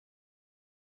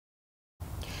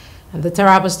And the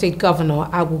Taraba State Governor,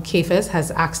 Kefas,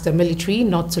 has asked the military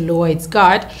not to lower its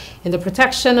guard in the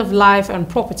protection of life and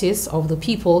properties of the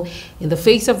people in the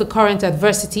face of the current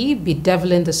adversity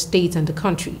bedeviling the state and the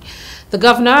country. The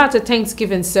governor, at a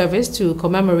Thanksgiving service to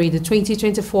commemorate the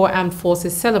 2024 Armed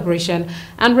Forces Celebration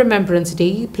and Remembrance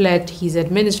Day, pledged his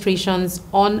administration's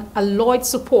unalloyed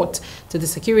support to the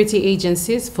security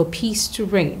agencies for peace to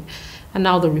reign. And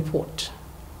now the report.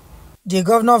 The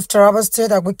governor of Taraba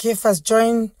State, Kefas,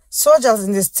 joined soldiers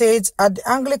in the state at the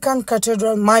Anglican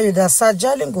Cathedral Mayuda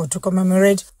Jalingo to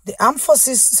commemorate the Armed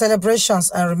Forces celebrations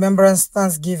and Remembrance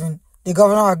Thanksgiving. The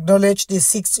governor acknowledged the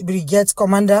 6th Brigade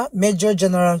Commander, Major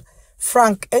General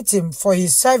Frank Etim, for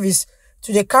his service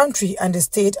to the country and the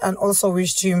state, and also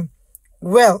wished him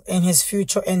well in his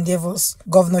future endeavors.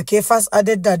 Governor Kefas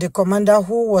added that the commander,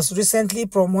 who was recently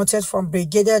promoted from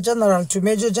Brigadier General to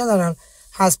Major General,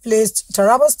 has placed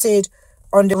Taraba State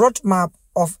on the roadmap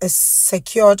of a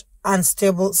secured and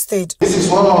stable state. This is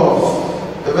one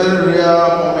of a very rare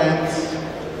moments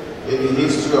in the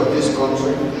history of this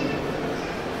country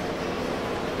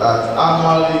that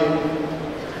annually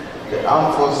the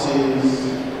armed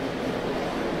forces,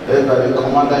 led by the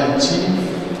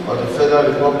Commander-in-Chief of the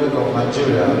Federal Republic of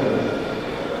Nigeria,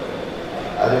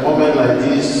 at a moment like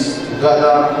this, to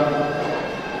gather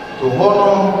to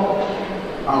honor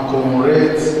and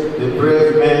commemorate the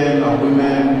brave men and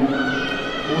women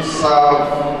who serve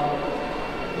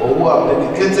or who have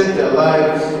dedicated their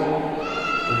lives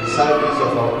to the service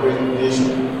of our great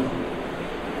nation.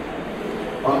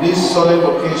 On this solemn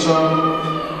occasion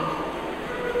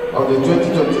of the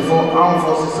 2024 Armed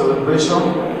Forces Celebration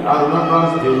and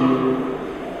Remembrance Day,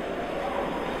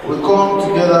 we come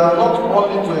together not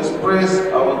only to express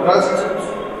our gratitude,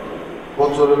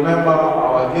 but to remember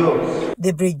our heroes.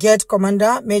 The brigade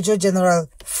commander, Major General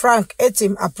Frank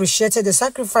Etim, appreciated the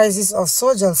sacrifices of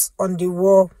soldiers on the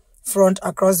war front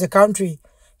across the country.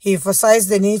 He emphasized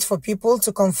the need for people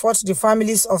to comfort the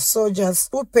families of soldiers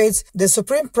who paid the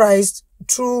supreme price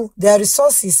through their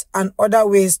resources and other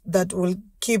ways that will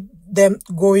keep them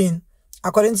going.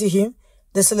 According to him,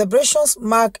 the celebrations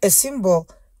mark a symbol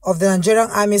of the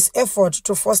Nigerian Army's effort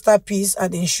to foster peace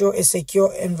and ensure a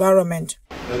secure environment.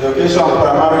 The occasion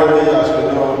primarily, as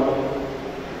we know,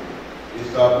 is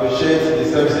to appreciate the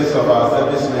services of our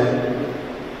servicemen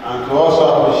and to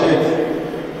also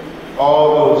appreciate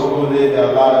all those who laid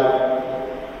their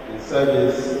life in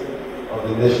service of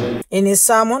the nation. In his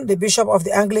sermon, the Bishop of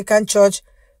the Anglican Church,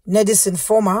 Nedison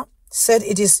Former, said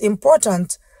it is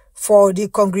important for the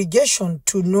congregation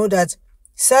to know that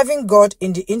serving God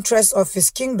in the interest of his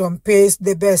kingdom pays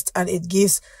the best and it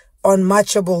gives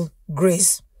unmatchable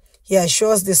grace. He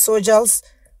assures the soldiers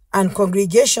and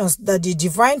congregations that the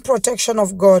divine protection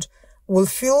of God will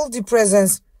feel the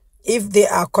presence if they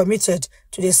are committed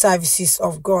to the services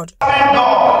of God. Serving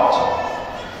God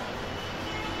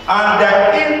and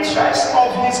the interest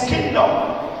of his kingdom,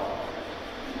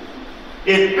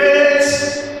 it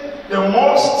pays the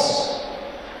most,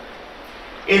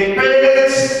 it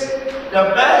pays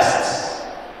the best,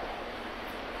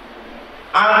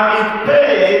 and it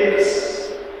pays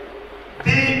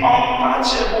the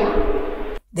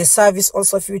unmatchable. The service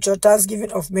also featured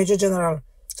Thanksgiving of Major General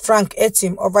Frank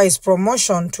Etim over his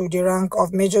promotion to the rank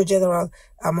of Major General,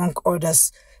 among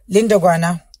others. Linda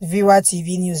Guana, VOA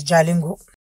TV News, Jalingo.